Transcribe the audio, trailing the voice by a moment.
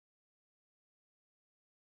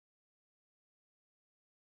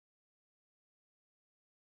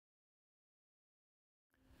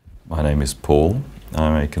My name is Paul.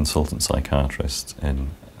 I'm a consultant psychiatrist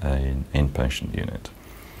in an inpatient unit.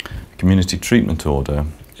 A community treatment order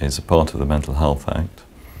is a part of the Mental Health Act.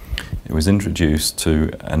 It was introduced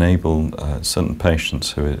to enable certain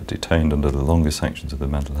patients who are detained under the longer sections of the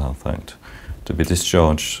Mental Health Act to be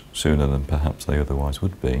discharged sooner than perhaps they otherwise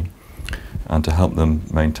would be, and to help them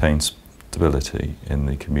maintain stability in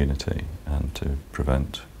the community and to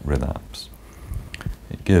prevent relapse.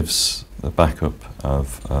 It gives the backup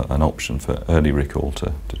of an option for early recall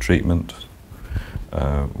to treatment,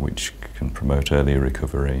 which can promote earlier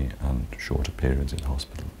recovery and shorter periods in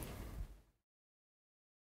hospital.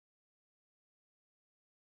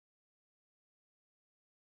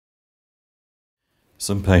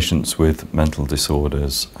 Some patients with mental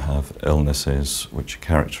disorders have illnesses which are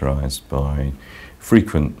characterised by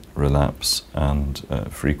frequent relapse and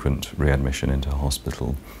frequent readmission into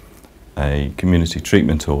hospital. A community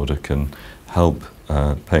treatment order can help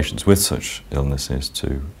patients with such illnesses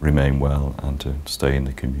to remain well and to stay in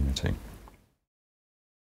the community.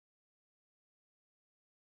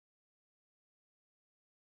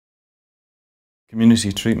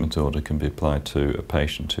 Community treatment order can be applied to a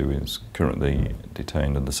patient who is currently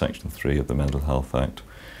detained under Section 3 of the Mental Health Act,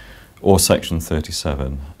 or Section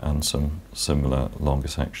 37 and some similar longer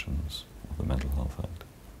sections of the Mental Health Act.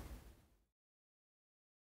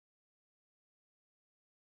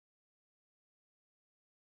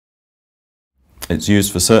 It's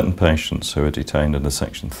used for certain patients who are detained under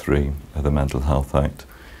Section 3 of the Mental Health Act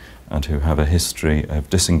and who have a history of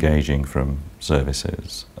disengaging from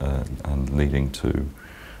services and leading to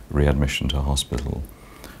readmission to hospital.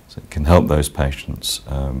 So it can help those patients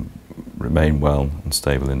remain well and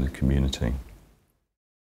stable in the community.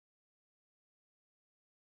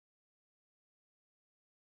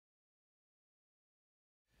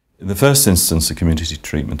 In the first instance, a community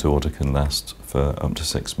treatment order can last for up to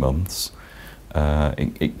 6 months.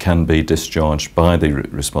 It can be discharged by the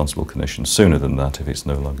responsible clinician sooner than that if it's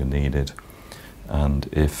no longer needed, and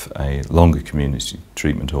if a longer community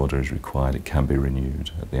treatment order is required, it can be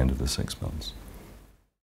renewed at the end of the 6 months.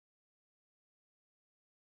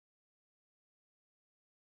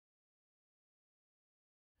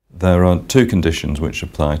 There are 2 conditions which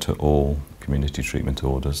apply to all community treatment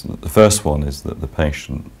orders. The first one is that the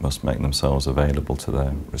patient must make themselves available to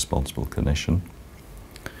their responsible clinician.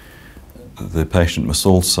 The patient must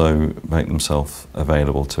also make themselves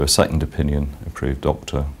available to a second opinion approved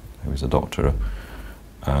doctor, who is a doctor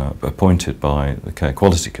appointed by the Care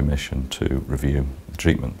Quality Commission to review the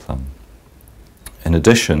treatment plan. In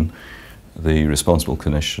addition, the responsible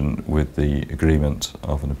clinician, with the agreement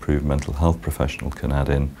of an approved mental health professional, can add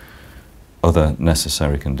in other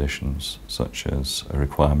necessary conditions, such as a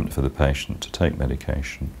requirement for the patient to take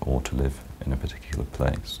medication or to live in a particular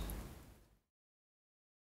place.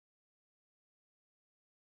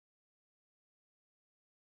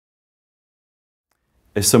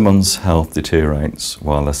 If someone's health deteriorates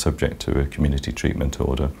while they're subject to a community treatment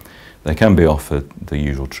order, they can be offered the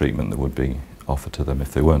usual treatment that would be offered to them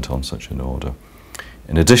if they weren't on such an order.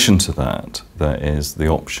 In addition to that, there is the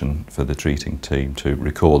option for the treating team to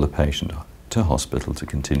recall the patient to hospital to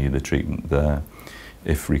continue the treatment there,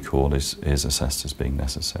 if recall is assessed as being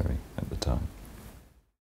necessary at the time.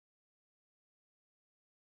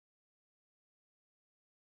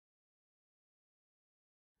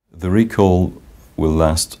 The recall will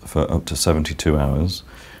last for up to 72 hours.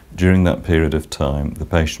 During that period of time, the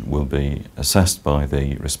patient will be assessed by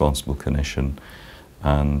the responsible clinician,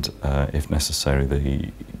 and if necessary,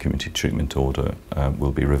 the community treatment order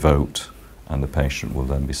will be revoked, and the patient will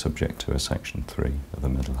then be subject to a Section 3 of the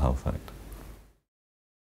Mental Health Act.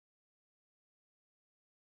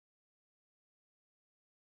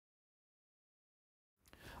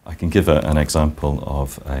 I can give an example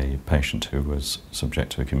of a patient who was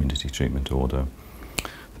subject to a community treatment order.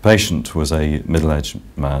 The patient was a middle-aged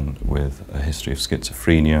man with a history of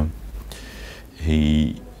schizophrenia.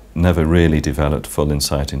 He never really developed full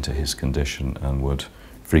insight into his condition and would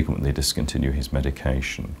frequently discontinue his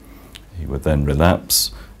medication. He would then relapse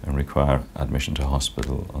and require admission to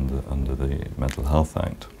hospital under the Mental Health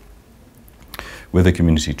Act. With a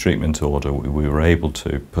community treatment order, we were able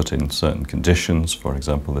to put in certain conditions, for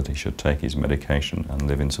example, that he should take his medication and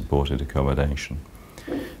live in supported accommodation.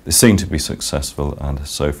 This seemed to be successful and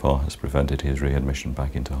so far has prevented his readmission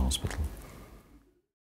back into hospital.